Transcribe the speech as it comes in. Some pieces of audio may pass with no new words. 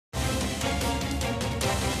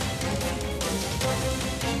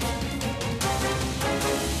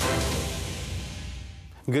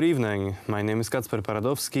Good evening, my name is Kacper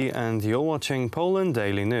Paradowski and you're watching Poland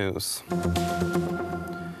Daily News.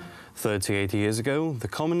 38 years ago, the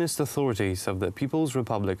communist authorities of the People's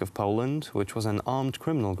Republic of Poland, which was an armed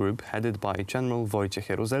criminal group headed by General Wojciech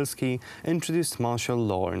Jaruzelski, introduced martial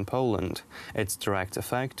law in Poland. Its direct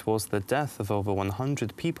effect was the death of over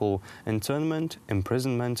 100 people, internment,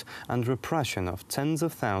 imprisonment and repression of tens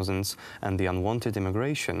of thousands, and the unwanted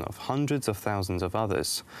immigration of hundreds of thousands of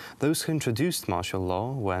others. Those who introduced martial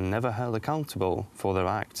law were never held accountable for their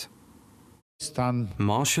act.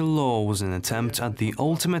 Martial law was an attempt at the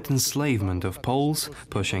ultimate enslavement of Poles,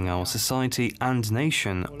 pushing our society and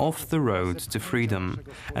nation off the road to freedom.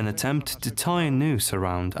 An attempt to tie a noose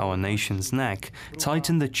around our nation's neck,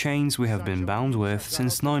 tighten the chains we have been bound with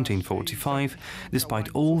since 1945, despite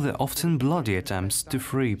all the often bloody attempts to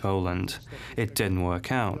free Poland. It didn't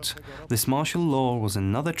work out. This martial law was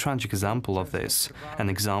another tragic example of this, an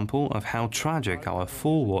example of how tragic our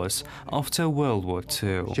fall was after World War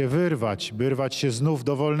II. Wyrwać się znów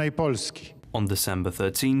do wolnej Polski. On December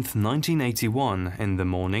 13, 1981, in the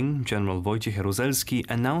morning, General Wojciech Jaruzelski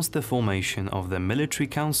announced the formation of the Military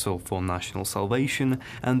Council for National Salvation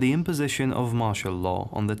and the imposition of martial law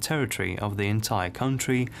on the territory of the entire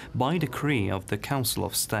country by decree of the Council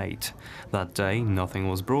of State. That day, nothing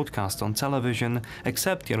was broadcast on television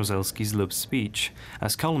except Jaruzelski's loop speech.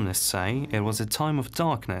 As columnists say, it was a time of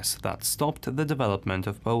darkness that stopped the development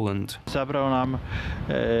of Poland.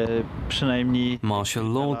 Martial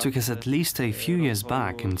law took us at least a few years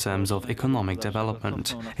back in terms of economic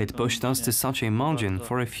development. It pushed us to such a margin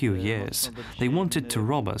for a few years. They wanted to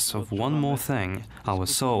rob us of one more thing, our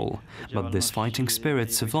soul. But this fighting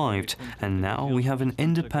spirit survived, and now we have an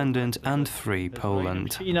independent and free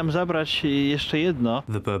Poland.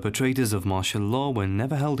 The perpetrators of martial law were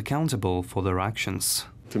never held accountable for their actions.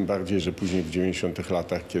 Tym bardziej, że później w 90-tych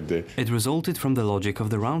latach, kiedy... It resulted from the logic of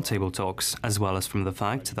the roundtable talks, as well as from the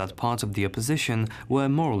fact that part of the opposition were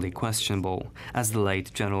morally questionable. As the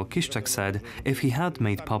late General Kiszczak said, if he had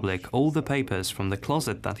made public all the papers from the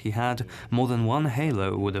closet that he had, more than one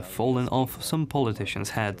halo would have fallen off some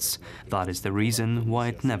politicians' heads. That is the reason why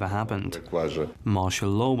it never happened. Martial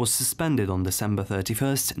law was suspended on December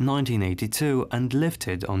 31st, 1982 and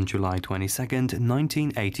lifted on July 22nd,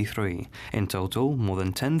 1983. In total, more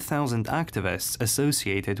than 10,000 activists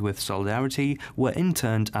associated with Solidarity were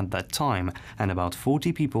interned at that time, and about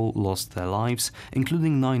 40 people lost their lives,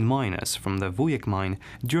 including 9 miners from the Wujek mine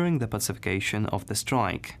during the pacification of the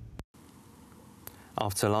strike.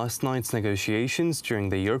 After last night's negotiations during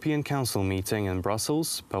the European Council meeting in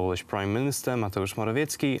Brussels, Polish Prime Minister Mateusz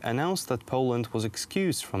Morawiecki announced that Poland was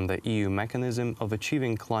excused from the EU mechanism of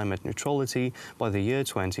achieving climate neutrality by the year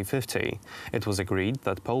 2050. It was agreed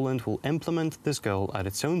that Poland will implement this goal at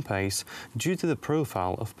its own pace due to the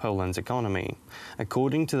profile of Poland's economy.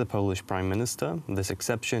 According to the Polish Prime Minister, this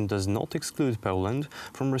exception does not exclude Poland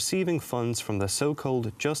from receiving funds from the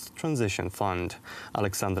so-called Just Transition Fund.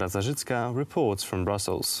 Aleksandra Zarzycka reports from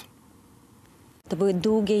Brussels.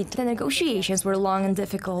 The negotiations were long and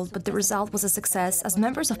difficult, but the result was a success, as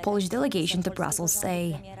members of Polish delegation to Brussels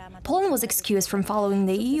say. Poland was excused from following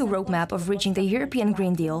the EU roadmap of reaching the European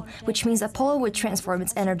Green Deal, which means that Poland would transform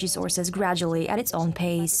its energy sources gradually at its own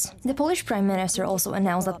pace. The Polish Prime Minister also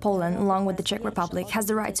announced that Poland, along with the Czech Republic, has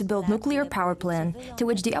the right to build nuclear power plant, to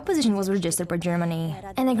which the opposition was registered by Germany.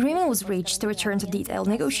 An agreement was reached to return to detailed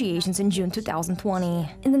negotiations in June 2020.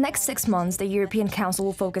 In the next 6 months, the European Council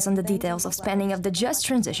will focus on the details of spending of the Just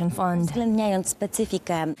Transition Fund.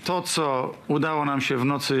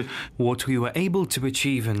 What we were able to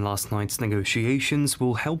achieve in last night's negotiations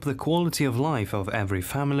will help the quality of life of every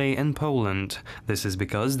family in Poland. This is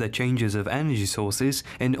because the changes of energy sources,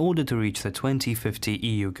 in order to reach the 2050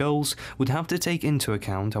 EU goals, would have to take into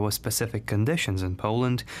account our specific conditions in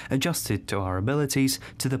Poland, adjusted to our abilities,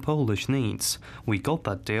 to the Polish needs. We got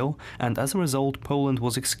that deal, and as a result, Poland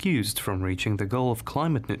was excused from reaching the goal of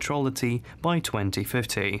climate neutrality by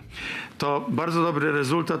 2050.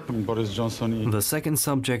 The second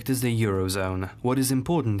subject is the Eurozone. What is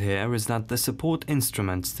important here is that the support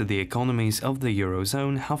instruments to the economies of the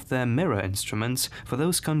Eurozone have their mirror instruments for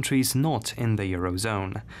those countries not in the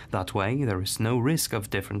Eurozone. That way, there is no risk of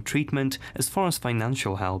different treatment as far as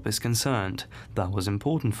financial help is concerned. That was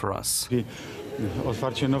important for us.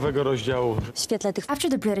 After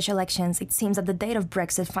the British elections, it seems that the date of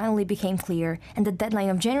Brexit finally became clear, and the deadline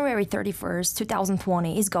of January 31st,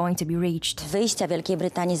 2020 is going to be reached. Wyjścia Wielkiej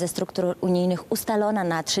Brytanii ze struktur unijnych ustalona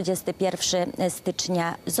na 31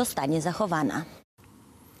 stycznia zostanie zachowana.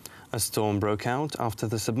 A storm broke out after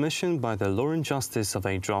the submission by the Law and Justice of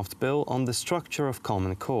a draft bill on the structure of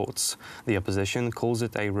common courts. The opposition calls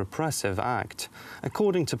it a repressive act.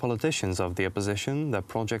 According to politicians of the opposition, the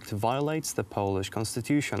project violates the Polish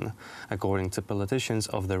constitution. According to politicians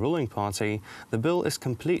of the ruling party, the bill is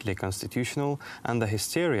completely constitutional and the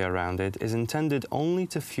hysteria around it is intended only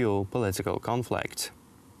to fuel political conflict.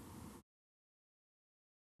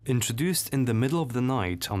 Introduced in the middle of the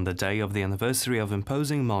night on the day of the anniversary of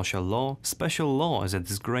imposing martial law, special law is a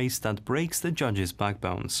disgrace that breaks the judges'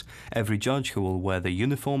 backbones. Every judge who will wear the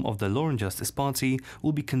uniform of the Law and Justice Party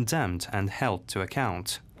will be condemned and held to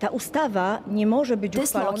account. This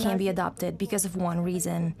law can't be adopted because of one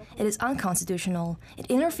reason. It is unconstitutional. It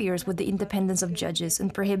interferes with the independence of judges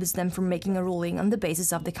and prohibits them from making a ruling on the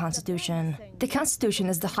basis of the Constitution. The Constitution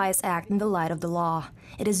is the highest act in the light of the law.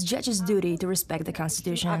 It is judges' duty to respect the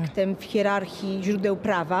Constitution. The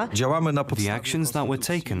actions that were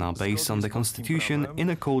taken are based on the Constitution in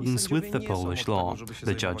accordance with the Polish law.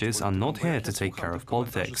 The judges are not here to take care of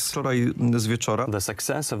politics. The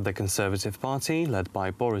success of the Conservative Party, led by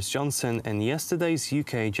Boris Johnson, in yesterday's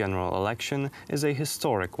UK general election is a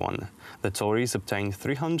historic one. The Tories obtained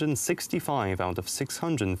 365 out of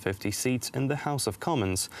 650 seats in the House of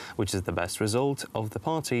Commons, which is the best result of the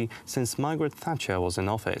party since Margaret Thatcher was in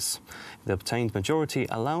office. The obtained majority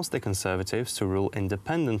allows the Conservatives to rule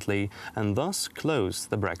independently and thus close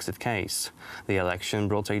the Brexit case. The election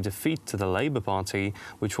brought a defeat to the Labour Party,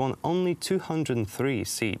 which won only 203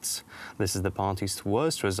 seats. This is the party's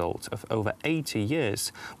worst result of over 80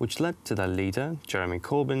 years, which led to their leader, Jeremy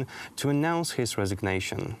Corbyn, to announce his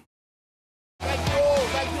resignation. Thank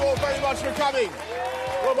you all very much for coming.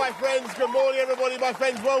 Well, my friends, good morning, everybody, my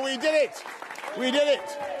friends. Well, we did it. We did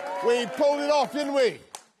it. We pulled it off, didn't we?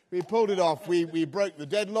 We pulled it off. We broke the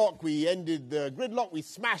deadlock. We ended the gridlock. We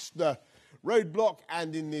smashed the roadblock.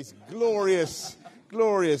 And in this glorious,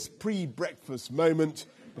 glorious pre-breakfast moment,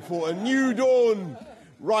 before a new dawn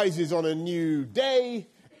rises on a new day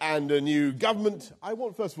and a new government, I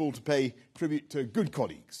want, first of all, to pay tribute to good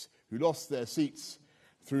colleagues who lost their seats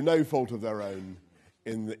through no fault of their own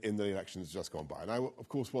in the elections just gone by. And I, of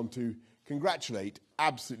course, want to congratulate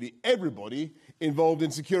absolutely everybody involved in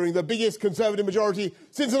securing the biggest Conservative majority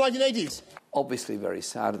since the 1980s. Obviously very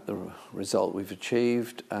sad at the result we've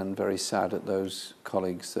achieved and very sad at those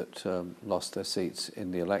colleagues that lost their seats in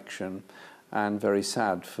the election, and very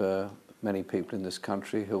sad for many people in this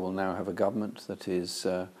country who will now have a government that is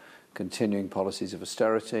continuing policies of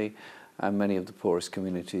austerity, and many of the poorest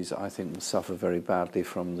communities, I think, will suffer very badly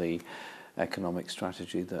from the economic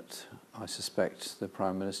strategy that I suspect the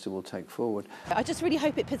Prime Minister will take forward. I just really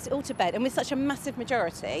hope it puts it all to bed, and with such a massive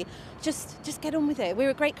majority, just get on with it.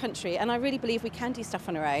 We're a great country, and I really believe we can do stuff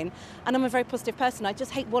on our own, and I'm a very positive person. I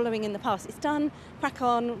just hate wallowing in the past. It's done, crack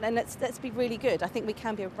on, and let's be really good. I think we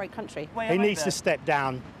can be a great country. He needs to step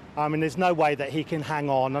down. I mean, there's no way that he can hang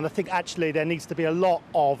on, and I think actually there needs to be a lot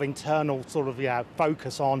of internal sort of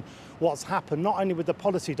focus on what's happened, not only with the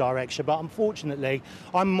policy direction, but unfortunately,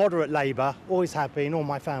 I'm moderate Labour, always have been, all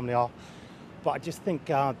my family are, but I just think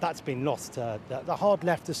that's been lost. The hard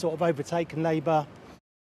left has sort of overtaken Labour.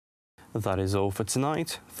 That is all for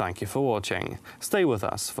tonight. Thank you for watching. Stay with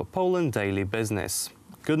us for Poland Daily Business.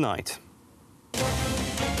 Good night.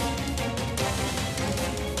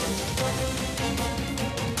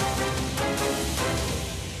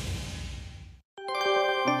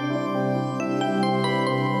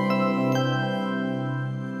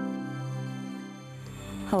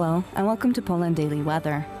 Hello, and welcome to Poland Daily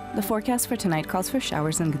Weather. The forecast for tonight calls for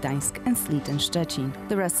showers in Gdańsk and sleet in Szczecin.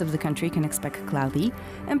 The rest of the country can expect cloudy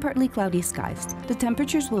and partly cloudy skies. The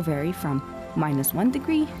temperatures will vary from -1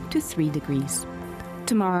 degree to 3 degrees.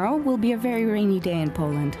 Tomorrow will be a very rainy day in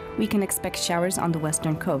Poland. We can expect showers on the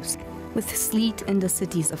western coast, with sleet in the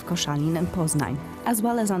cities of Koszalin and Poznań, as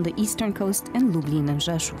well as on the eastern coast in Lublin and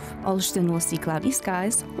Rzeszów. Olsztyn will see cloudy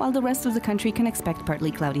skies, while the rest of the country can expect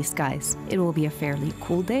partly cloudy skies. It will be a fairly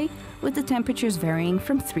cool day, with the temperatures varying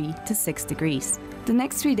from 3 to 6 degrees. The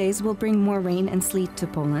next 3 days will bring more rain and sleet to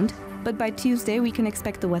Poland, but by Tuesday we can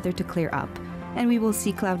expect the weather to clear up, and we will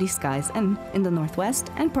see cloudy skies in the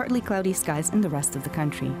northwest and partly cloudy skies in the rest of the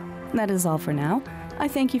country. That is all for now. I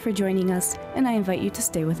thank you for joining us, and I invite you to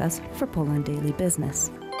stay with us for Poland Daily Business.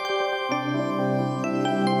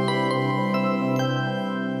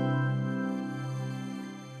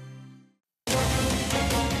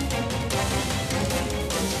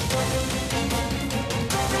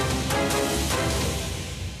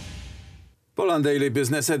 Poland Daily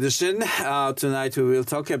Business Edition. Tonight we will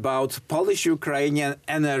talk about Polish-Ukrainian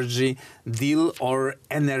energy deal or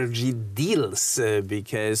energy deals,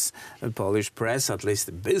 because the Polish press, at least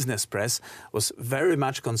the business press, was very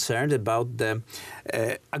much concerned about the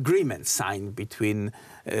agreement signed between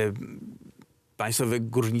Państwowe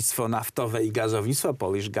Górnictwo Naftowe i Gazownictwo,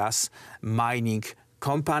 Polish Gas Mining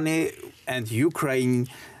Company, and Ukrainian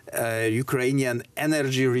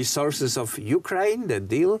Energy Resources of Ukraine. The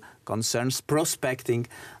deal concerns prospecting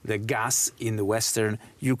the gas in western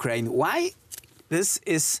Ukraine. Why this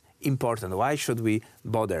is important? Why should we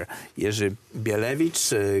bother? Jerzy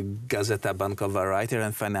Bielewicz, Gazeta Bankowa writer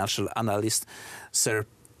and financial analyst. Sir,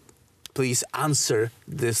 please answer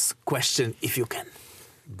this question if you can.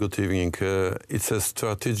 Good evening. It's a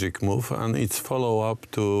strategic move, and it's follow-up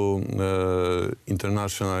to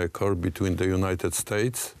international accord between the United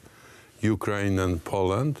States, Ukraine and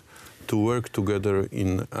Poland to work together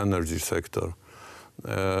in energy sector.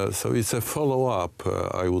 So it's a follow-up,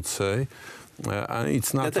 I would say. And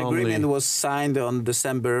it's not that agreement was signed on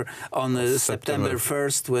September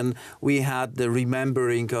 1st, when we had the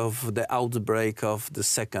remembering of the outbreak of the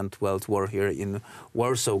Second World War here in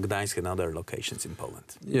Warsaw, Gdańsk, and other locations in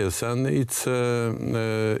Poland. Yes, and it's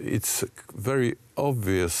very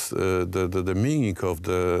obvious. The meaning of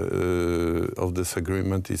this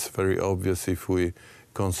agreement is very obvious if we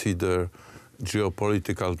consider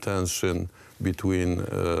geopolitical tension between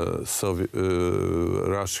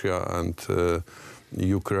Russia and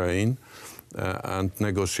Ukraine, and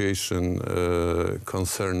negotiation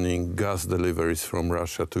concerning gas deliveries from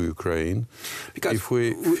Russia to Ukraine. Because if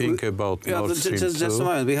we think about Nord Stream 2... Just a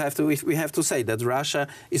moment, we have to say that Russia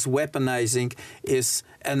is weaponizing its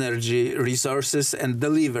energy resources and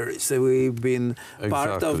deliveries. So we've been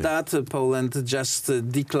part of that. Poland just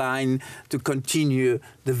declined to continue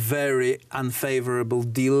the very unfavorable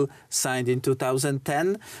deal signed in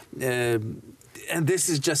 2010. And this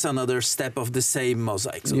is just another step of the same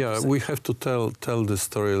mosaic. So we have to tell the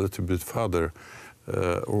story a little bit further.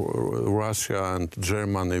 Russia and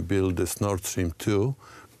Germany built this Nord Stream 2.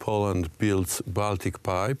 Poland builds Baltic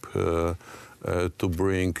Pipe to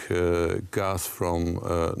bring gas from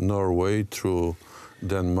Norway through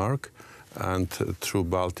Denmark and through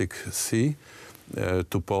Baltic Sea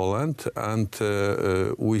to Poland. And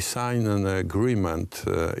we signed an agreement.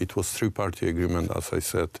 It was three-party agreement, as I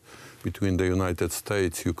said, between the United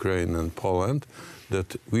States, Ukraine and Poland,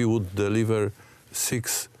 that we would deliver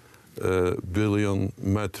 6 billion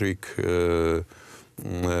metric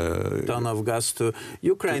ton of gas to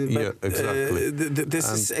Ukraine. Yeah, exactly. This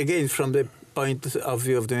is, again, from the point of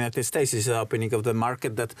view of the United States, is the opening of the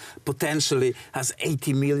market that potentially has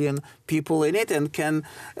 80 million people in it and can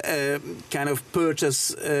kind of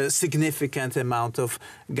purchase a significant amount of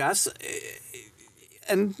gas.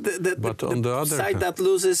 And the side that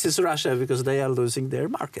loses is Russia, because they are losing their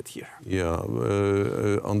market here. Yeah.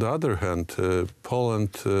 On the other hand,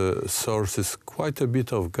 Poland sources quite a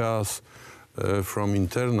bit of gas from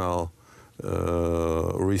internal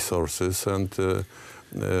resources, and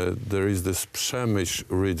there is this Przemyśl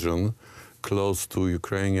region close to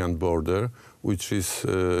Ukrainian border, which is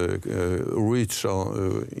rich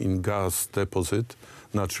in gas deposit.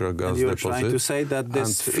 Natural gas deposit. You're trying to say that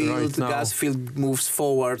this field, gas field, moves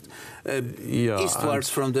forward eastwards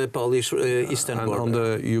from the Polish eastern border. And on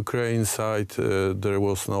the Ukraine side, there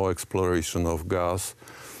was no exploration of gas.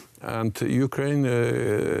 And Ukraine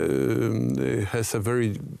has a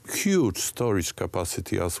very huge storage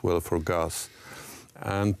capacity as well for gas.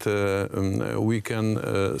 And we can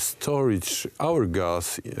storage our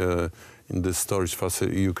gas in the storage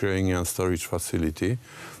Ukrainian storage facility.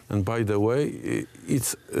 And by the way,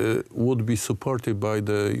 it would be supported by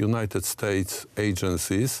the United States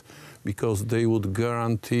agencies, because they would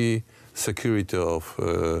guarantee security of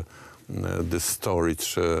the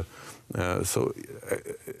storage. So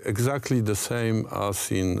exactly the same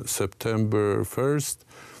as in September 1st.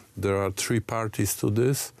 There are three parties to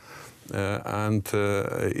this, and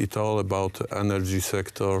it's all about energy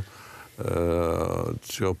sector,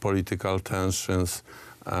 geopolitical tensions,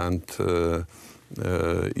 and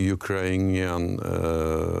Ukrainian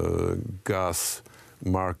gas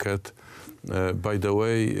market. By the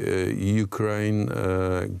way, Ukraine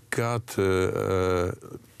got a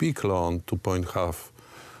big loan, 2.5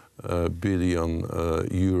 billion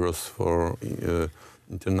euros for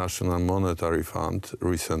International Monetary Fund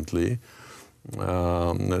recently.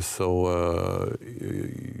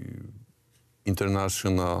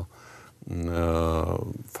 International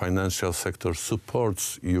financial sector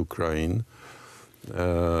supports Ukraine.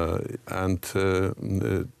 And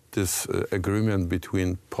this agreement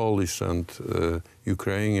between Polish and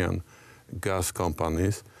Ukrainian gas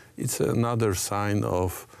companies, it's another sign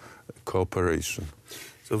of cooperation.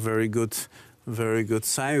 So very good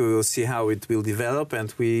sign. We will see how it will develop,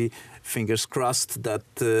 and we fingers crossed that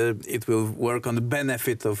it will work on the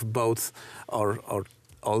benefit of both or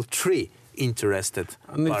all three interested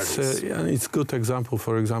parties. It's good example,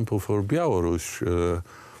 for example, for Belarus,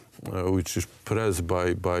 which is pressed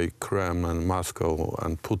by Kremlin and Moscow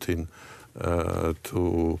and Putin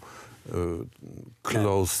to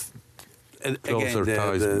closer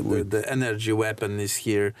ties with the energy weapon is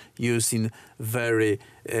here used in very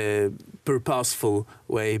purposeful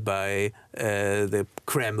way by the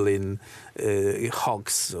Kremlin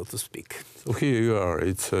hawks, so to speak. So here you are.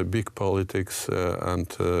 It's big politics and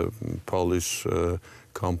Polish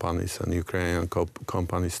companies and Ukrainian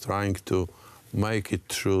companies trying to make it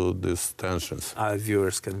through these tensions. Our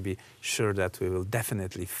viewers can be sure that we will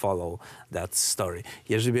definitely follow that story.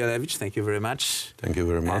 Jerzy Bielewicz, thank you very much. Thank you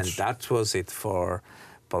very much. And that was it for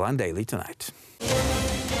Poland Daily tonight.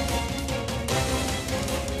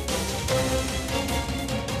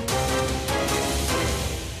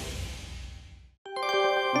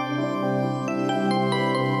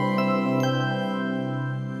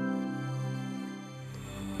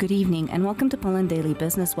 Good evening and welcome to Poland Daily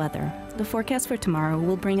Business Weather. The forecast for tomorrow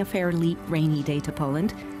will bring a fairly rainy day to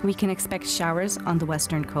Poland. We can expect showers on the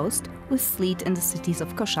western coast with sleet in the cities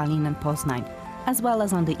of Koszalin and Poznań, as well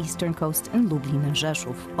as on the eastern coast in Lublin and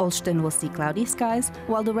Rzeszów. Olsztyn will see cloudy skies,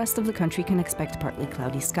 while the rest of the country can expect partly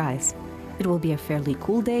cloudy skies. It will be a fairly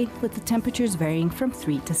cool day, with the temperatures varying from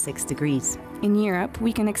 3 to 6 degrees. In Europe,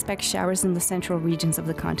 we can expect showers in the central regions of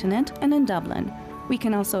the continent and in Dublin. We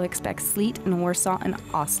can also expect sleet in Warsaw and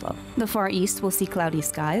Oslo. The Far East will see cloudy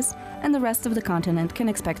skies, and the rest of the continent can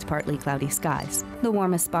expect partly cloudy skies. The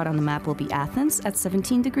warmest spot on the map will be Athens at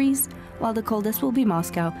 17 degrees, while the coldest will be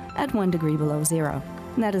Moscow at 1 degree below zero.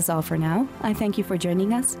 And that is all for now. I thank you for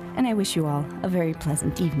joining us, and I wish you all a very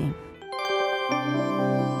pleasant evening.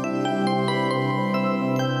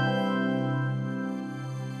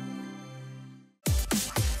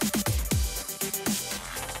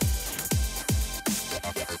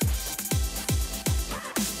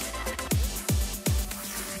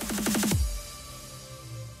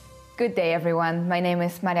 Good day, everyone. My name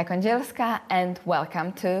is Maria Kądzielska, and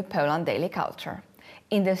welcome to Poland Daily Culture.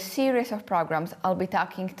 In this series of programs, I'll be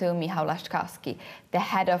talking to Michał Laszczkowski, the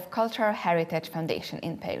head of Cultural Heritage Foundation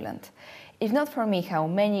in Poland. If not for Michał,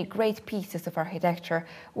 many great pieces of architecture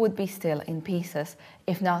would be still in pieces,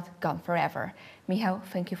 if not gone forever. Michał,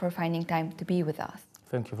 thank you for finding time to be with us.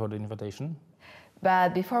 Thank you for the invitation.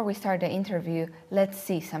 But before we start the interview, let's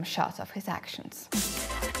see some shots of his actions.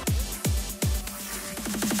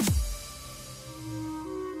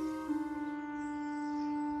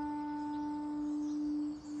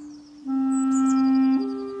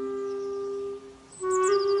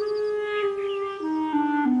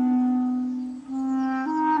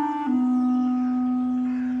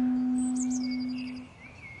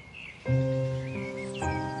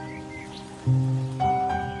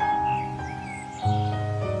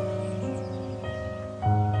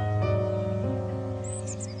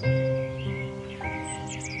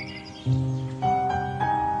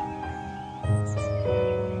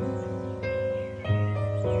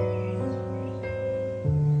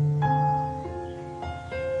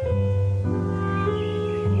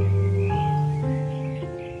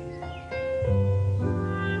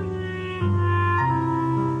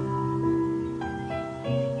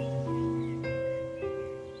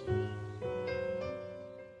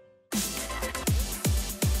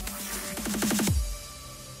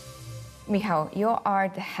 Michał, you are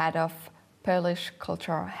the head of Polish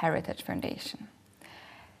Cultural Heritage Foundation,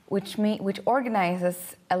 which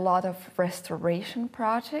organizes a lot of restoration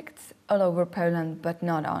projects all over Poland, but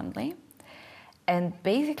not only. And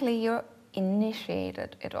basically, you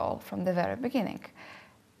initiated it all from the very beginning.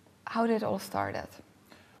 How did it all start?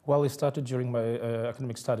 Well, it started during my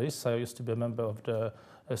academic studies. I used to be a member of the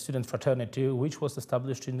student fraternity, which was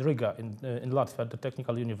established in Riga, in Latvia, the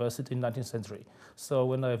Technical University in the 19th century. So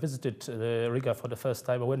when I visited Riga for the first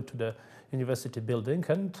time, I went to the university building,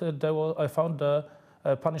 and I found a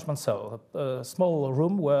punishment cell, a small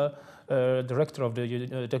room where the rector of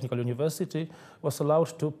the Technical University was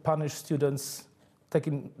allowed to punish students,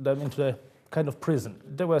 taking them into a kind of prison.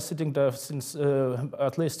 They were sitting there since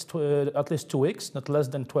at least 2 weeks, not less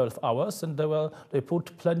than 12 hours, and they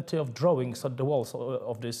put plenty of drawings on the walls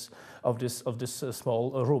of this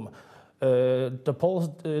small room. There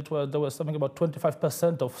was something about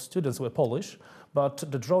 25% of students were Polish, but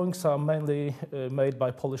the drawings are mainly made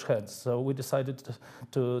by Polish hands. So we decided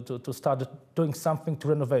to start doing something to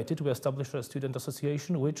renovate it. We established a student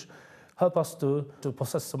association which helped us to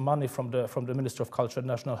possess some money from the Ministry of Culture and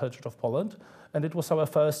National Heritage of Poland. And it was our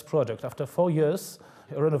first project. After 4 years,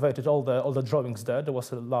 renovated all the drawings there. There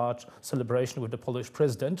was a large celebration with the Polish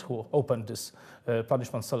president who opened this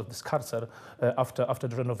punishment cell, this karcer, after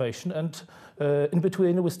the renovation. And in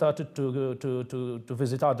between, we started to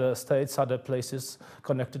visit other states, other places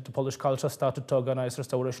connected to Polish culture, started to organize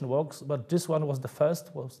restoration works. But this one was the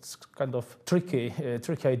first, was kind of tricky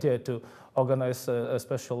idea to organize a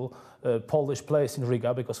special Polish place in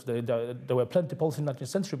Riga, because there were plenty Poles in the 19th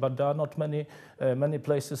century, but there are not many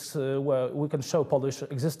places where we can show Polish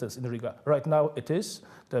existence in Riga. Right now it is.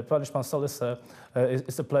 The punishment cell is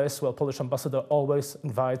a place where Polish ambassador always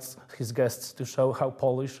invites his guests to show how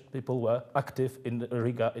Polish people were active in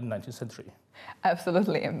Riga in the 19th century.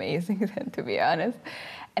 Absolutely amazing, then, to be honest.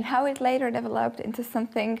 And how it later developed into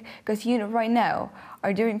something, because you right now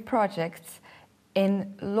are doing projects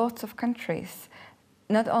in lots of countries,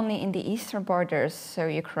 not only in the eastern borders, so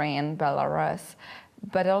Ukraine, Belarus,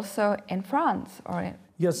 but also in France or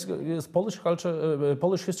Yes, Polish culture,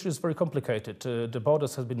 Polish history is very complicated. The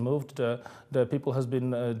borders has been moved. The people has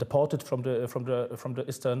been deported from the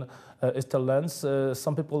eastern lands.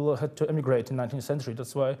 Some people had to emigrate in the 19th century.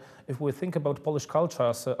 That's why, if we think about Polish culture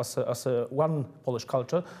as a one Polish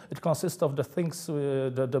culture, it consists of the things,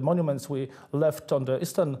 the monuments we left on the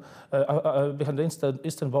eastern behind the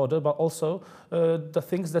eastern border, but also the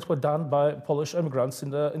things that were done by Polish immigrants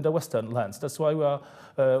in the western lands. That's why we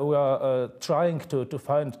are trying to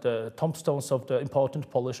find the tombstones of the important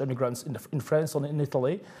Polish immigrants in France and in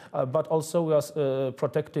Italy, but also we are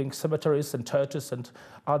protecting cemeteries and churches and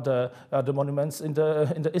other monuments in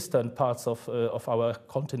the eastern parts of our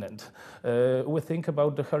continent. We think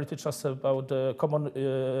about the heritage as about the common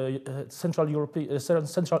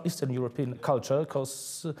Central Eastern European culture,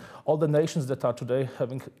 because all the nations that are today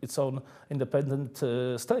having its own independent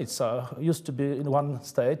states used to be in one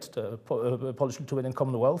state, the Polish-Lithuanian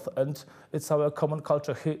Commonwealth, and it's our common culture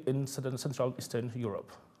here in Central Eastern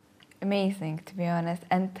Europe. Amazing, to be honest.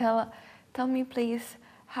 And tell me, please,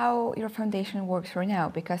 how your foundation works right now,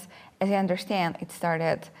 because as I understand, it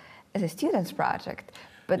started as a student's project,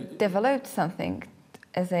 but developed something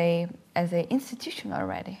as a institution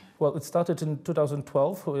already. Well, it started in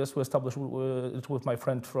 2012. Yes, we established it with my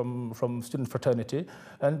friend from student fraternity,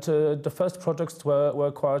 and the first projects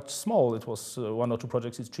were quite small. It was 1 or 2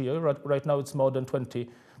 projects each year. Right now, it's more than 20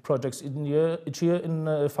 projects each year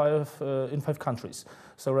in 5 countries.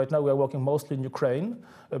 So right now we are working mostly in Ukraine.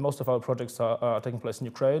 Most of our projects are taking place in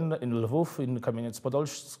Ukraine, in Lvov, in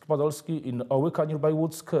Kamieniec-Podolski, in Ołyka nearby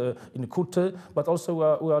Łódzk, in Kuty, but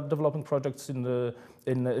also we are developing projects in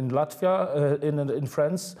Latvia, in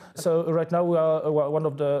France. So right now we are one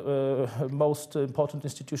of the most important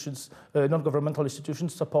institutions, non-governmental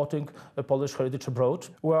institutions supporting Polish heritage abroad.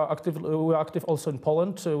 We are active also in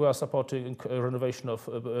Poland. We are supporting renovation of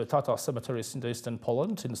Tatar cemeteries in the eastern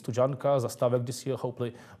Poland, in Studzianka, Zastawek this year,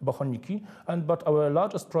 hopefully Bohoniki. But our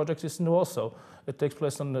largest project is in Warsaw. It takes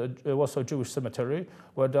place on the Warsaw Jewish Cemetery,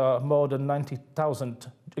 where there are more than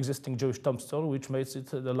 90,000 existing Jewish tombstones, which makes it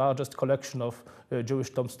the largest collection of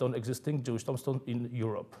existing Jewish tombstone in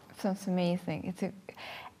Europe. Sounds amazing.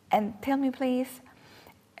 And tell me, please,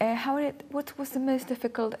 what was the most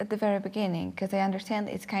difficult at the very beginning? Because I understand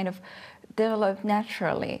it's kind of developed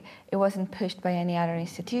naturally. It wasn't pushed by any other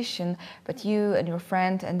institution, but you and your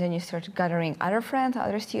friend, and then you started gathering other friends,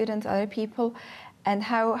 other students, other people. And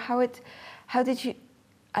how did you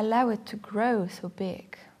allow it to grow so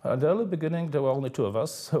big? At the early beginning, there were only 2 of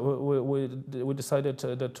us. We decided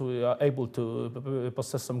that we are able to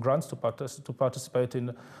possess some grants to participate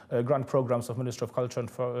in grant programs of Ministry of Culture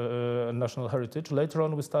and National Heritage. Later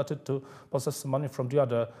on, we started to possess some money from the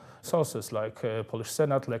other sources, like Polish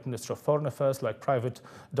Senate, like Ministry of Foreign Affairs, like private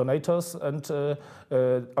donators. And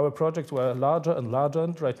our projects were larger and larger.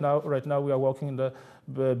 And right now we are working in the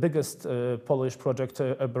biggest Polish project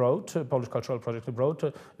abroad, Polish cultural project abroad,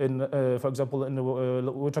 for example, in the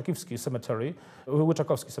Łyczakowski Cemetery.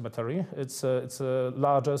 It's the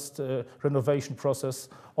largest renovation process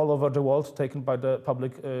all over the world, taken by the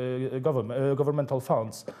public governmental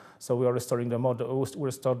funds. So we are restoring we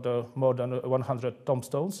restored more than 100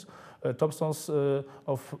 tombstones.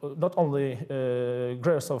 Of not only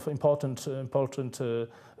graves of important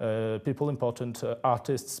people, important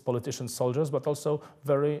artists, politicians, soldiers, but also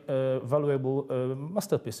very valuable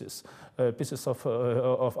masterpieces, pieces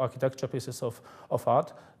of architecture, pieces of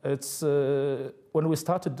art. It's when we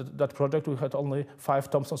started that project, we had only 5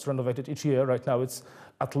 tombstones renovated each year. Right now, it's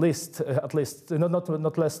at least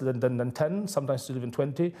not less than 10, sometimes even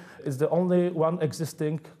 20. It's the only one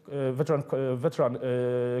existing veteran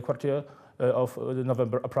quartier of the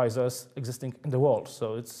November uprisers existing in the world.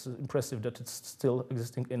 So it's impressive that it's still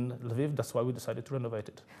existing in Lviv. That's why we decided to renovate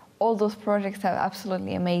it. All those projects are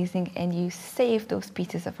absolutely amazing, and you save those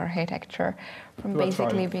pieces of architecture from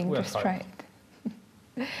basically being destroyed.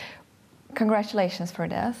 Congratulations for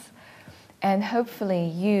this. And hopefully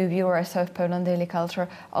you, viewers of Poland Daily Culture,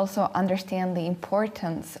 also understand the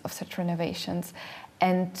importance of such renovations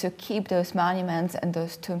and to keep those monuments and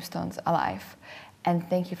those tombstones alive. And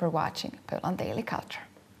thank you for watching Poland Daily Culture.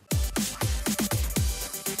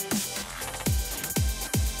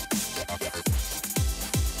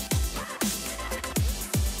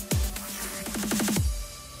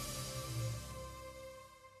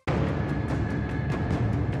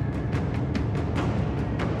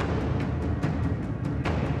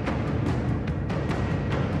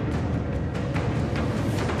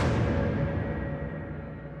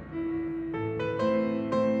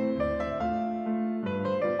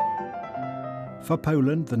 For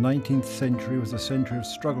Poland, the 19th century was a century of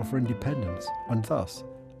struggle for independence, and thus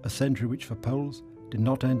a century which for Poles did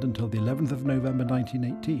not end until the 11th of November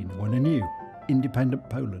 1918, when a new, independent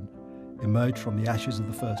Poland emerged from the ashes of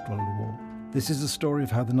the First World War. This is the story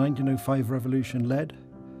of how the 1905 revolution led,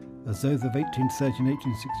 as those of 1830 and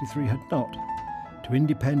 1863 had not, to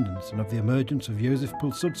independence and of the emergence of Józef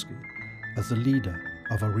Pilsudski as the leader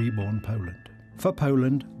of a reborn Poland. For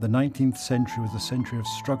Poland, the 19th century was a century of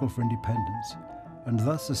struggle for independence, and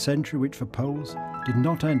thus a century which for Poles did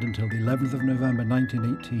not end until the 11th of November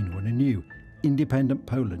 1918, when a new, independent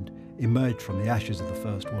Poland emerged from the ashes of the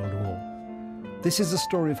First World War. This is the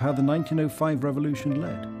story of how the 1905 revolution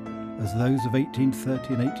led, as those of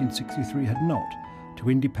 1830 and 1863 had not,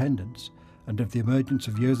 to independence, and of the emergence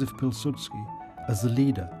of Józef Pilsudski as the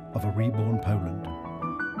leader of a reborn Poland.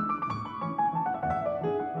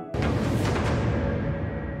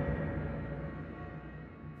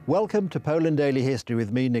 Welcome to Poland Daily History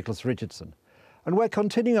with me, Nicholas Richardson. And we're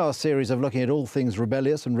continuing our series of looking at all things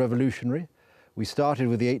rebellious and revolutionary. We started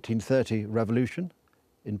with the 1830 revolution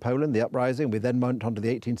in Poland, the uprising. We then went on to the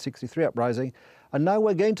 1863 uprising. And now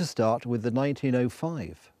we're going to start with the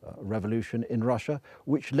 1905 revolution in Russia,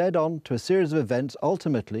 which led on to a series of events,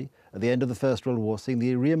 ultimately, at the end of the First World War, seeing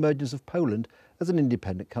the re-emergence of Poland as an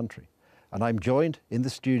independent country. And I'm joined in the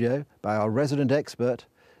studio by our resident expert,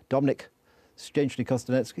 Dominik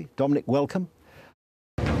Szczęsny-Kosternecki. Dominik, welcome.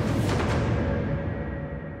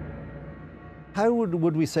 How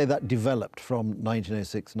would we say that developed from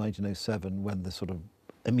 1906, 1907, when the sort of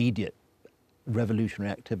immediate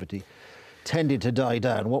revolutionary activity tended to die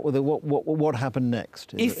down? What happened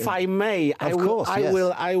next? If I may, I will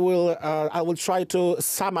try to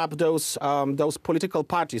sum up those political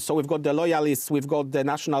parties. So we've got the Loyalists, we've got the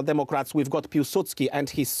National Democrats, we've got Piłsudski and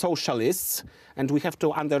his Socialists, and we have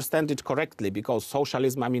to understand it correctly, because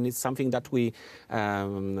socialism, I mean, it's something that we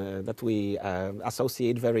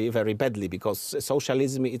associate very, very badly, because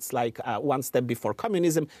socialism, it's like one step before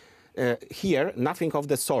communism. Here, nothing of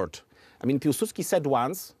the sort. I mean, Piłsudski said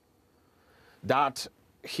once that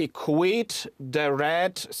he quit the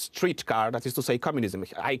red streetcar, that is to say communism.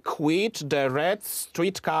 I quit the red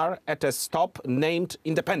streetcar at a stop named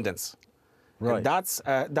independence. Right. And that's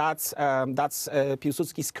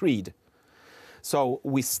Piłsudski's creed. So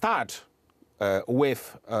we start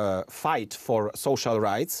with a fight for social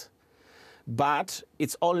rights, but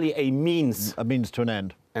it's only a means. A means to an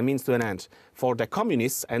end. A means to an end. For the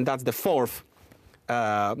communists, and that's the fourth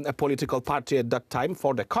political party at that time,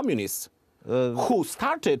 for the communists, who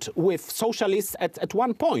started with socialists at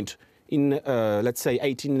one point in, let's say,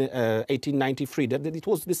 1893. That it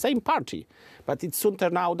was the same party. But it soon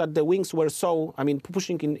turned out that the wings were so, I mean,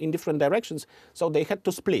 pushing in different directions, so they had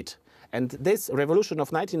to split. And this revolution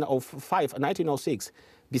of 1905 and 1906,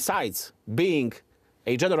 besides being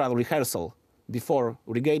a general rehearsal before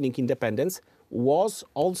regaining independence, was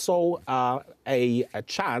also a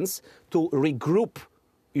chance to regroup,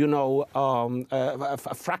 you know,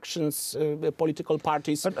 fractions, political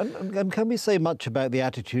parties. And can we say much about the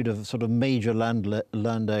attitude of sort of major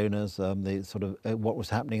landowners, the sort of what was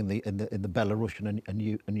happening in the Belarusian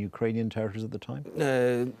and Ukrainian territories at the time?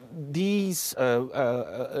 These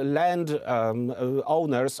land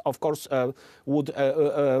owners, of course, would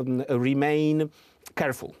remain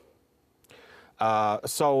careful.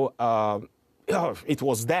 It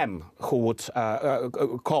was them who would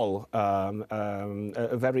call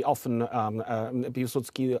very often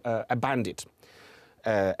Piłsudski a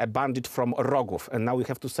bandit from Rogów. And now we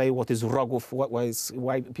have to say what is Rogów,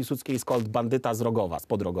 why Piłsudski is called bandyta z Rogowa,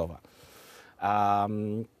 spod Rogowa.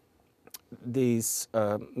 this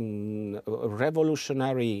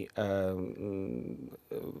revolutionary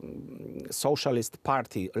socialist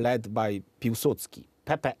party led by Piłsudski,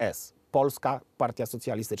 PPS, Polska Partia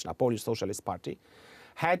Socjalistyczna, Polish Socialist Party,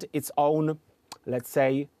 had its own, let's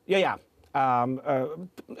say,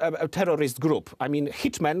 a terrorist group. I mean,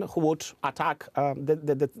 hitmen who would attack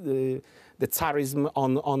the Tsarism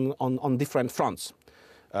on different fronts.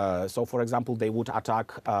 So, for example, they would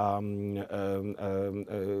attack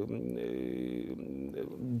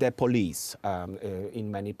the police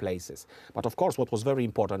in many places. But of course, what was very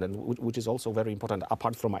important, and which is also very important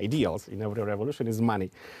apart from ideals in every revolution, is money.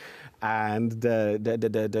 And the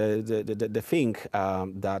thing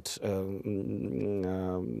that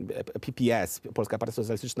PPS, Polska Partia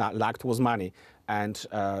Socjalistyczna, lacked was money. And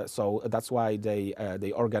so that's why they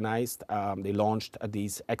organized, they launched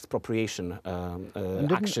these expropriation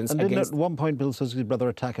actions and against... Didn't at one point Pilsudski's brother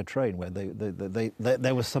attack a train where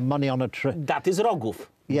there was some money on a train? That is Rogów.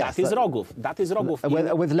 Yes, that is Rogów. That is Rogów.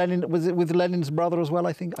 With Lenin, was it with Lenin's brother as well,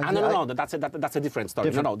 I think? No, that's a different story.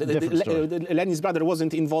 Different story. Lenin's brother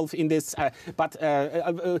wasn't involved in this, but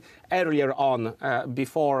earlier on,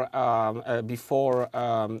 before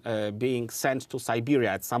being sent to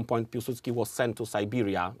Siberia, at some point Piłsudski was sent to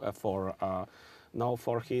Siberia for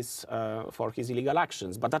his illegal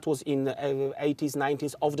actions. But that was in 80s,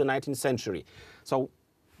 90s of the 19th century. So.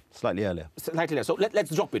 Slightly earlier. Slightly earlier. So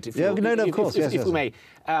let's drop it, if of course, if we may.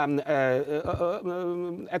 At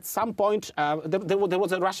some point, there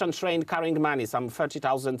was a Russian train carrying money, some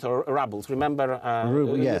 30,000 rubles. Remember?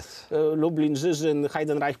 Yes. Lublin, Żyżyn,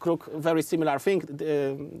 Heidenreich, Kruk, very similar thing,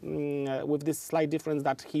 with this slight difference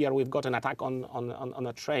that here we've got an attack on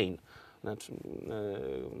a train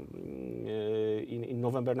in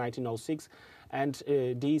November 1906. And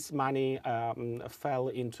this money fell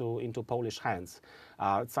into Polish hands.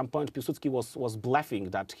 At some point, Piłsudski was bluffing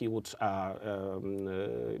that he would,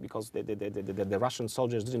 because the Russian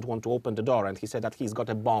soldiers didn't want to open the door, and he said that he's got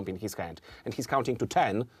a bomb in his hand, and he's counting to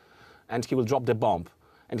 10, and he will drop the bomb.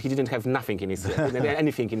 And he didn't have nothing in his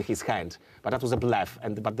anything in his hand, but that was a bluff.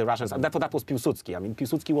 But the Russians, and that was Piłsudski. I mean,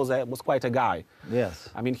 Piłsudski was quite a guy. Yes.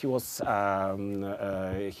 I mean, he was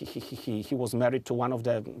married to one of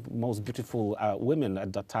the most beautiful women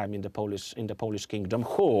at that time in the Polish kingdom,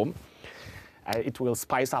 who it will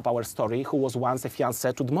spice up our story, who was once a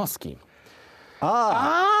fiancé to Dmowski.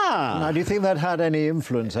 Now, do you think that had any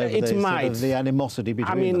influence over the animosity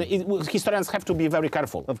between them? I mean, historians have to be very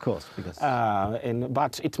careful. Of course, because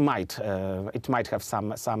but it might have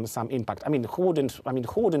some impact. I mean, who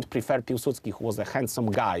wouldn't prefer Piłsudski, who was a handsome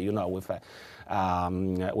guy, you know, with a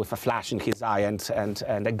flash in his eye and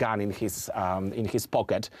a gun in his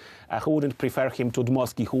pocket? Who wouldn't prefer him to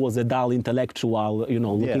Dmowski, who was a dull intellectual, you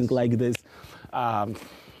know, looking like this?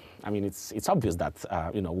 I mean, it's obvious that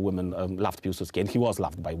women loved Piłsudski, and he was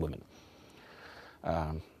loved by women.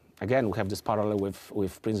 Again, we have this parallel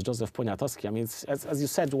with Prince Joseph Poniatowski. I mean, as you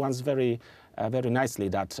said once very nicely,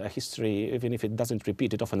 that history, even if it doesn't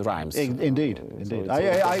repeat, it often rhymes. Indeed.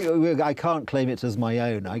 I can't claim it as my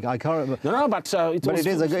own. I can't remember. No, but it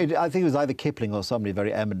is. I think it was either Kipling or somebody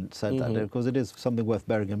very eminent said that, because it is something worth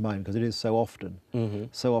bearing in mind, because it is so often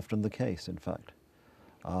the case, in fact.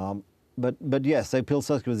 But yes, so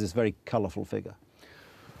Pilsudski was this very colourful figure.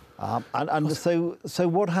 So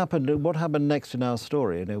what happened? What happened next in our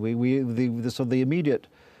story? You know, the immediate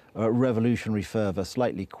revolutionary fervour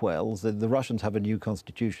slightly quells. The Russians have a new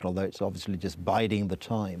constitution, although it's obviously just biding the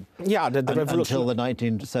time. Yeah, the revolution until the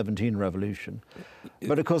 1917 revolution.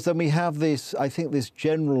 But of course, then we have this. I think this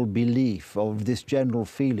general belief, or this general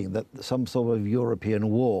feeling that some sort of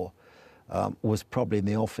European war was probably in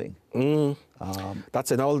the offing.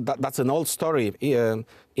 That's an old story. In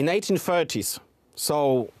 1830s,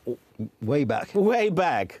 so way back.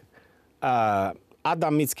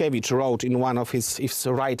 Adam Mickiewicz wrote in one of his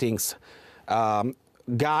writings,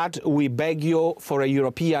 "God, we beg you for a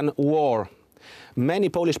European war." Many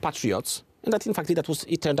Polish patriots, and that in fact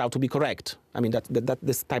it turned out to be correct. I mean that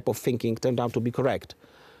this type of thinking turned out to be correct.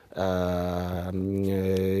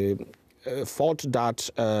 Thought that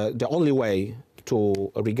the only way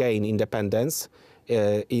to regain independence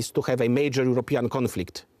is to have a major European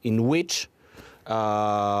conflict in which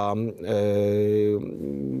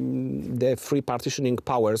the three partitioning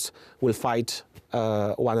powers will fight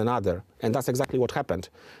one another. And that's exactly what happened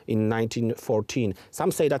in 1914.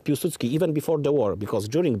 Some say that Piłsudski, even before the war, because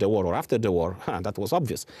during the war or after the war, that was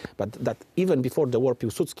obvious, but that even before the war,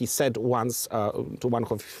 Piłsudski said once to one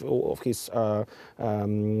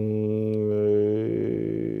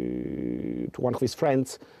of his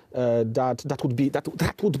friends that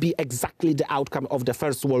would be exactly the outcome of the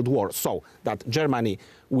First World War. So that Germany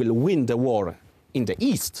will win the war in the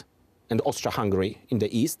east and Austria-Hungary in the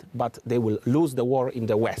east, but they will lose the war in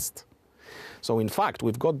the west. So in fact,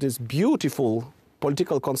 we've got this beautiful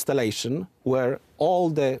political constellation where all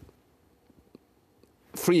the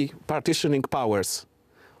three partitioning powers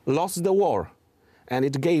lost the war, and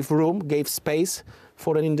it gave room, gave space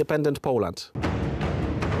for an independent Poland.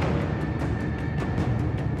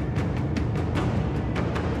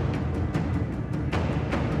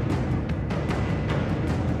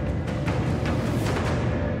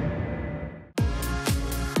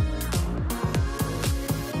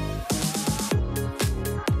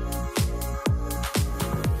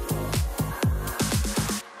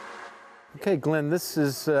 Okay, Glenn, this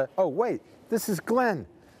is, oh wait, this is Glenn.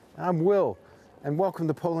 I'm Will, and welcome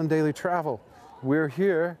to Poland Daily Travel. We're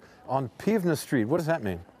here on Piwna Street. What does that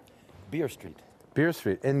mean? Beer Street. Beer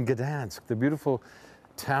Street in Gdansk, the beautiful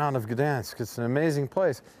town of Gdansk. It's an amazing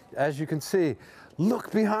place. As you can see,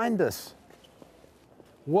 look behind us.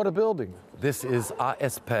 What a building. This is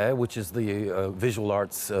ASP, which is the Visual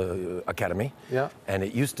Arts Academy. Yeah. And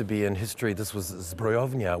it used to be in history, this was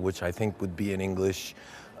Zbrojownia, which I think would be in English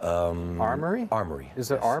armory? Armory. Is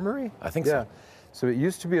it armory? I think yeah. so. So it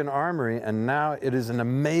used to be an armory, and now it is an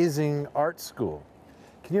amazing art school.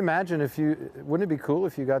 Can you imagine if you, wouldn't it be cool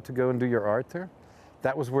if you got to go and do your art there?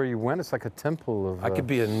 That was where you went? It's like a temple of I could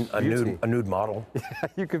be a nude model. Yeah,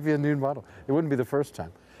 you could be a nude model. It wouldn't be the first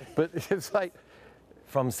time. But it's like...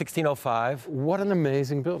 From 1605. What an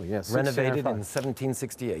amazing building, yes. Renovated in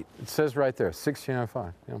 1768. It says right there,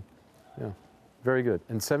 1605, yeah. Very good.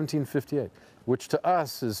 In 1758, which to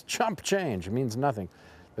us is chump change. It means nothing.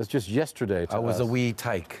 That's just yesterday to us. I was a wee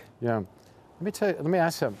tyke. Yeah. Let me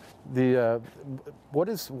ask you,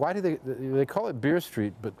 why do they call it Beer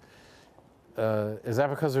Street, but is that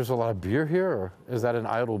because there's a lot of beer here, or is that an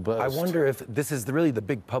idle boast? I wonder if this is really the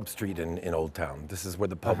big pub street in Old Town. This is where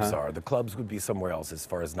the pubs are. The clubs would be somewhere else as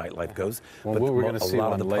far as nightlife goes. Well, but we're going to see a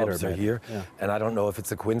lot of the later, pubs are here. Yeah. And I don't know if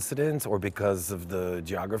it's a coincidence or because of the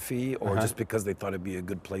geography or just because they thought it'd be a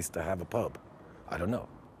good place to have a pub. I don't know.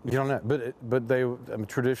 You don't know, but they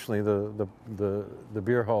traditionally the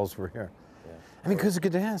beer halls were here. Yeah. I mean, because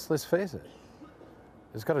Gdansk, let's face it,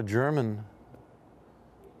 it's got a German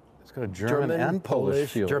and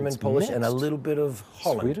Polish feel. German, Polish, and a little bit of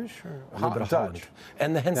Holland. Swedish or a little bit of Holland.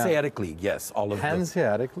 And the Hanseatic League, yes, all of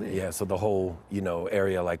Hanseatic League. Yeah, so the whole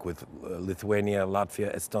area like with Lithuania,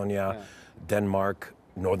 Latvia, Estonia, Denmark,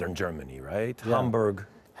 northern Germany, right? Yeah. Hamburg.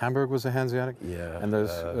 Hamburg was a Hanseatic? Yeah. And there's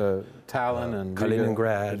Tallinn and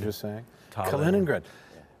Kaliningrad. Riga, you're saying? Tallinn. Kaliningrad.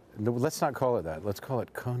 No, let's not call it that. Let's call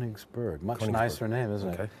it Königsberg. Much nicer name,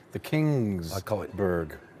 isn't it? The King's. I call it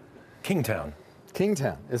Berg. Kingtown.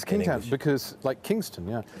 Kingtown. It's Kingtown because, like Kingston,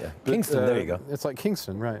 yeah. But, Kingston, there you go. It's like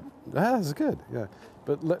Kingston, right. That's good, yeah.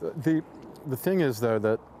 But the thing is, though,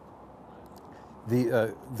 that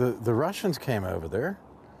the Russians came over there,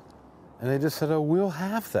 and they just said, oh, we'll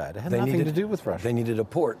have that. It had nothing to do with Russia. They needed a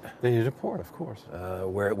port. They needed a port, of course.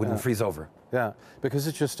 Where it wouldn't freeze over. Yeah, because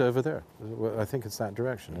it's just over there. I think it's that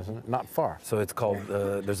direction, isn't it? Not far. So it's called,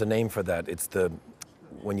 there's a name for that. It's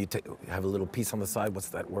when you have a little piece on the side, what's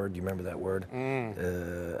that word? Do you remember that word?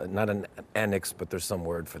 Not an annex, but there's some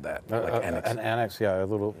word for that, like annex. An annex, yeah, a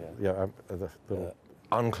little,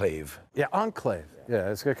 enclave. Yeah, enclave.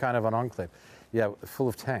 Yeah, it's kind of an enclave. Yeah, full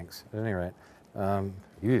of tanks, at any rate.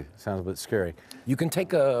 Sounds a bit scary. You can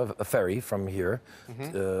take a ferry from here,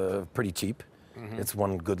 pretty cheap. It's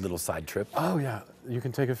one good little side trip. Oh yeah, you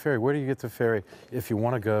can take a ferry. Where do you get the ferry if you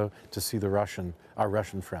want to go to see our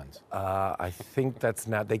Russian friends? I think that's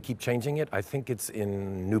not. They keep changing it. I think it's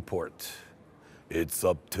in Newport. It's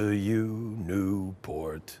up to you,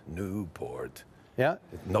 Newport, Newport. Yeah.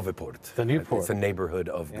 Nowy Port. The Newport. It's a neighborhood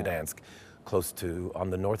of Gdansk. Close to, on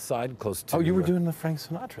the north side, close to... Oh, you were doing the Frank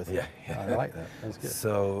Sinatra thing. Yeah. I like that. That's good.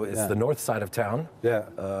 So it's the north side of town.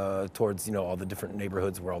 Yeah. Towards, all the different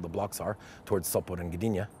neighborhoods where all the blocks are, towards Sopot and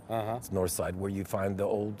Gdynia. It's north side where you find the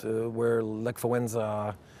old, where Lech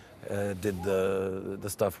Wałęsa did the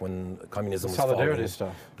stuff when communism was falling. Solidarity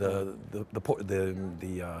stuff. The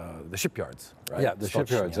shipyards, right? Yeah, the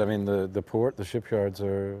shipyards. I mean, the port, the shipyards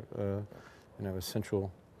are, a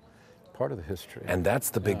central part of the history. And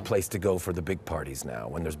that's the big place to go for the big parties now.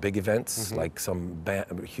 When there's big events, like some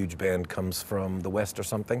huge band comes from the West or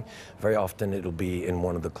something, very often it'll be in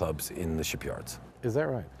one of the clubs in the shipyards. Is that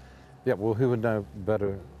right? Yeah, well, who would know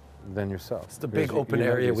better than yourself? It's the big open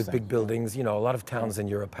area with big buildings. You know, a lot of towns in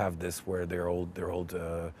Europe have this, where their old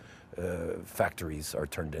factories are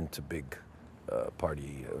turned into big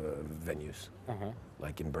party venues,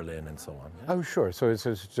 like in Berlin and so on. Oh, sure. So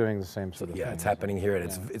it's doing the same sort of thing. Yeah, it's happening here, and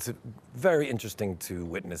it's very interesting to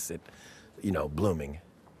witness it, you know, blooming.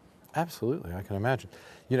 Absolutely, I can imagine.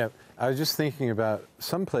 You know, I was just thinking about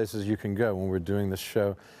some places you can go when we're doing this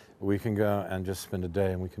show. We can go and just spend a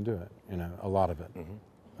day, and we can do it. You know, a lot of it.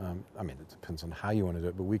 I mean, it depends on how you want to do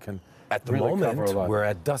it, but we can. At the really moment, cover a lot. we're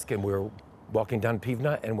at dusk, and we're walking down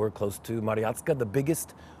Piwna, and we're close to Mariacka, the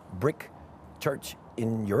biggest brick church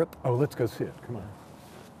in Europe. Oh, let's go see it. Come on.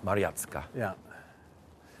 Mariacka. Yeah.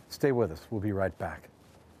 Stay with us. We'll be right back.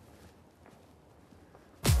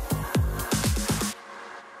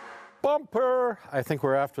 Bumper! I think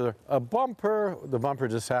we're after a bumper. The bumper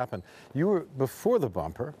just happened. You were before the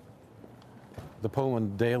bumper, the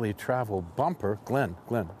Poland Daily Travel bumper, Glenn,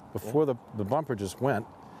 before the bumper just went,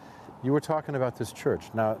 you were talking about this church.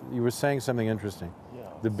 Now, you were saying something interesting. Yeah.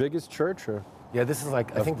 The biggest church, or? Yeah, this is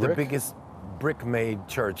like, I think, brick? the biggest brick-made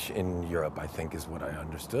church in Europe, I think, is what I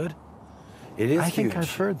understood. It is I huge. think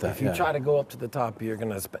I've heard that. If you try to go up to the top,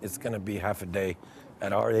 it's gonna be half a day.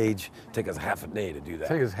 At our age, take us half a day to do that.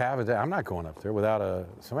 Take us half a day. I'm not going up there without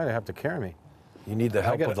somebody to have to carry me. You need the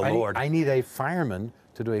help of the Lord. I need a fireman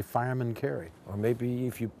to do a fireman carry. Or maybe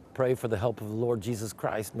if you pray for the help of the Lord Jesus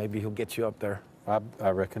Christ, maybe he'll get you up there. I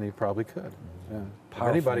reckon he probably could. Yeah. If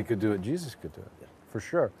anybody could do it, Jesus could do it, for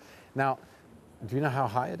sure. Now, do you know how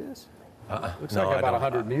high it is? Looks like about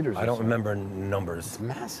 100 meters. I don't remember numbers. It's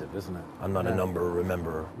massive, isn't it? I'm not a number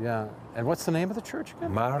rememberer. Yeah. And what's the name of the church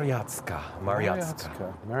again? Mariacka.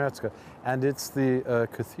 Mariacka. And it's the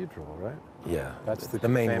cathedral, right? Yeah. That's the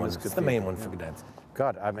main one. famous It's the main one for Gdansk.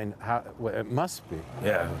 God, I mean, well, it must be.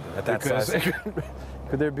 Yeah, at that size.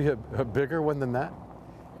 Could there be a bigger one than that?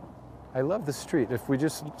 I love the street. If we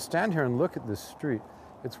just stand here and look at this street,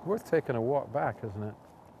 it's worth taking a walk back, isn't it?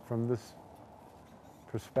 From this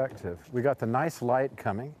perspective. We got the nice light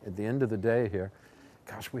coming at the end of the day here.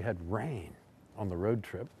 Gosh, we had rain on the road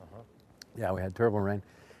trip. Yeah, we had terrible rain.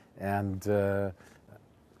 And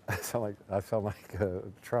I sound like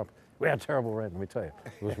Trump. We had terrible rain, let me tell you.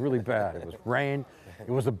 It was really bad. It was rain.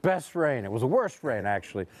 It was the best rain. It was the worst rain,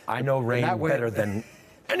 actually. I know rain better than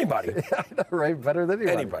anybody. I know rain better than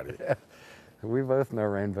anybody. Yeah. We both know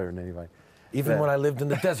rain better than anybody. Even when I lived in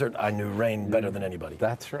the desert, I knew rain better than anybody.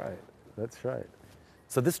 That's right. That's right.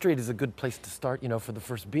 So this street is a good place to start, you know, for the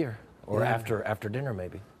first beer, or after dinner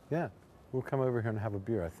maybe. Yeah, we'll come over here and have a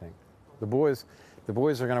beer, I think. The boys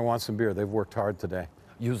are going to want some beer. They've worked hard today.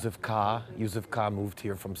 Yusuf Ka moved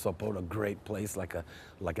here from Sopot, a great place, like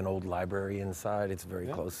an old library inside. It's very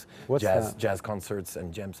close. What's that? Jazz concerts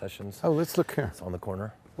and jam sessions. Oh, let's look here. It's on the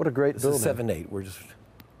corner. What a great building. This is 7-8.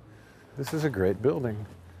 This is a great building.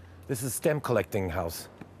 This is stamp collecting house.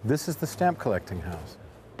 This is the stamp collecting house.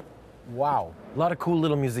 Wow. A lot of cool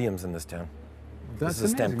little museums in this town. That's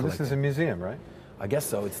this is amazing. This is a museum, right? I guess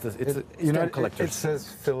so. It's a stamp collectors. It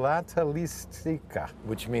says Philatelistica.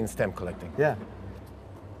 Which means stamp collecting. Yeah.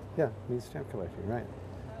 Yeah, it means stamp collecting, right.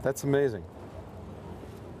 That's amazing.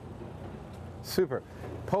 Super.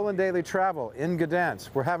 Poland Daily Travel in Gdansk.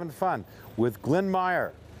 We're having fun with Glenn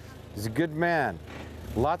Meyer. He's a good man.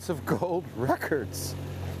 Lots of gold records.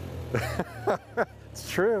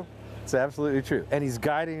 It's true. It's absolutely true. And he's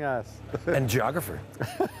guiding us. And geographer.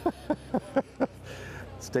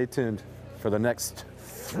 Stay tuned for the next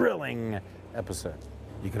thrilling episode.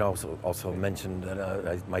 You can also mention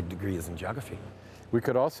that my degree is in geography. We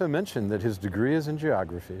could also mention that his degree is in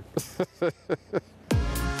geography.